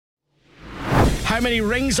How many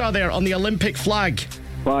rings are there on the Olympic flag?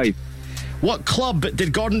 5. What club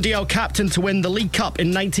did Gordon Dalziel captain to win the League Cup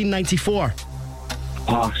in 1994?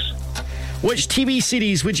 Pass. Which TV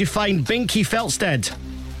series would you find Binky Felstead?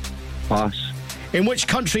 Pass. In which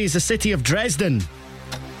country is the city of Dresden?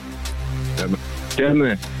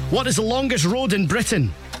 Germany. What is the longest road in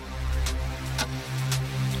Britain?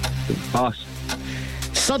 Pass.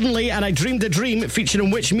 Suddenly and I Dreamed a Dream featured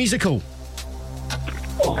in which musical?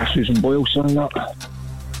 Susan Boyle sang that.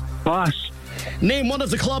 Pass. Name one of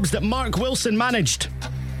the clubs that Mark Wilson managed.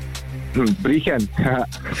 Brecon.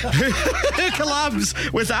 Who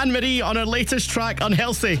collabs with Anne-Marie on her latest track,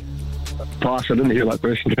 Unhealthy? Pass, I didn't hear that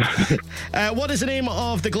question. What is the name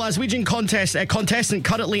of the Glaswegian contestant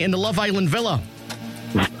currently in the Love Island villa?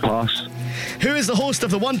 Pass. Who is the host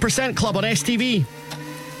of the 1% Club on STV?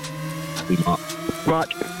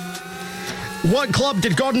 Mark. What club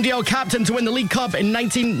did Gordon Dalziel captain to win the League Cup in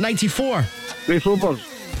 1994? Rafe Rovers.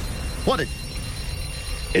 What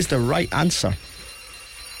is the right answer?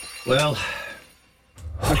 Well,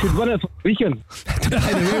 I should win it for Brecon.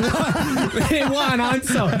 what an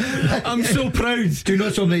answer. I'm so proud. Do you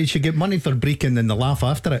know something? You should get money for Brecon and the laugh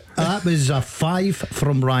after it. That was a 5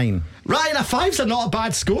 from Ryan. Ryan, a 5's not a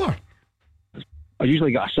bad score. I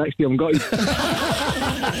usually get a 60. I'm gutted.